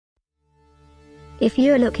If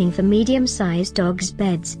you're looking for medium-sized dogs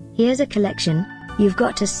beds, here's a collection you've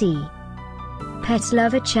got to see. Pets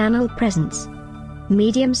Lover Channel presents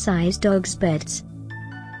medium-sized dogs beds.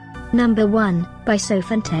 Number 1, by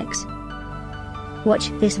Sofantex. Watch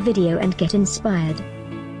this video and get inspired.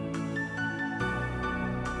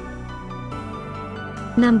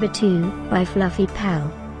 Number 2, by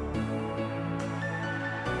FluffyPal.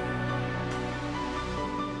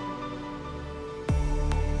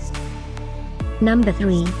 Number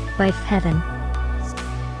 3, by Fheaven.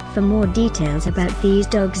 For more details about these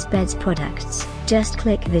dogs beds products, just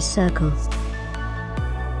click this circle.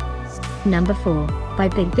 Number 4, by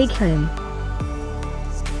Bigbig Home.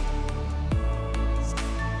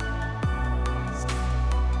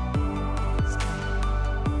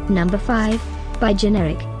 Number 5, by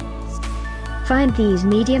Generic. Find these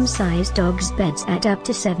medium-sized dogs beds at up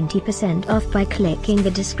to 70% off by clicking the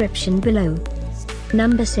description below.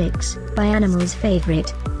 Number 6, by Animal's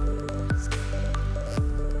Favorite.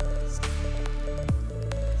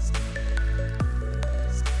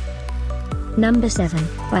 Number 7,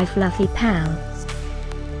 by FluffyPal.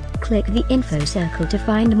 Click the info circle to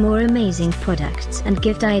find more amazing products and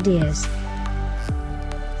gift ideas.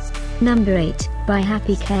 Number 8, by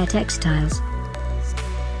Happy Care Textiles.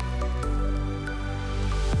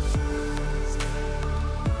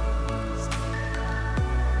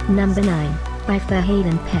 Number 9, by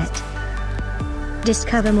Fheaven Pet.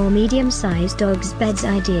 Discover more medium-sized dogs beds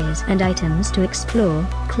ideas and items to explore,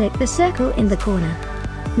 click the circle in the corner.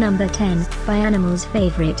 Number 10, by Animal's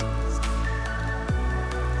Favorite.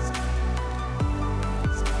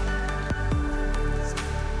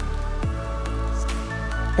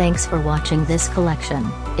 Thanks for watching this collection.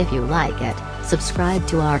 If you like it, subscribe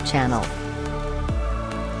to our channel.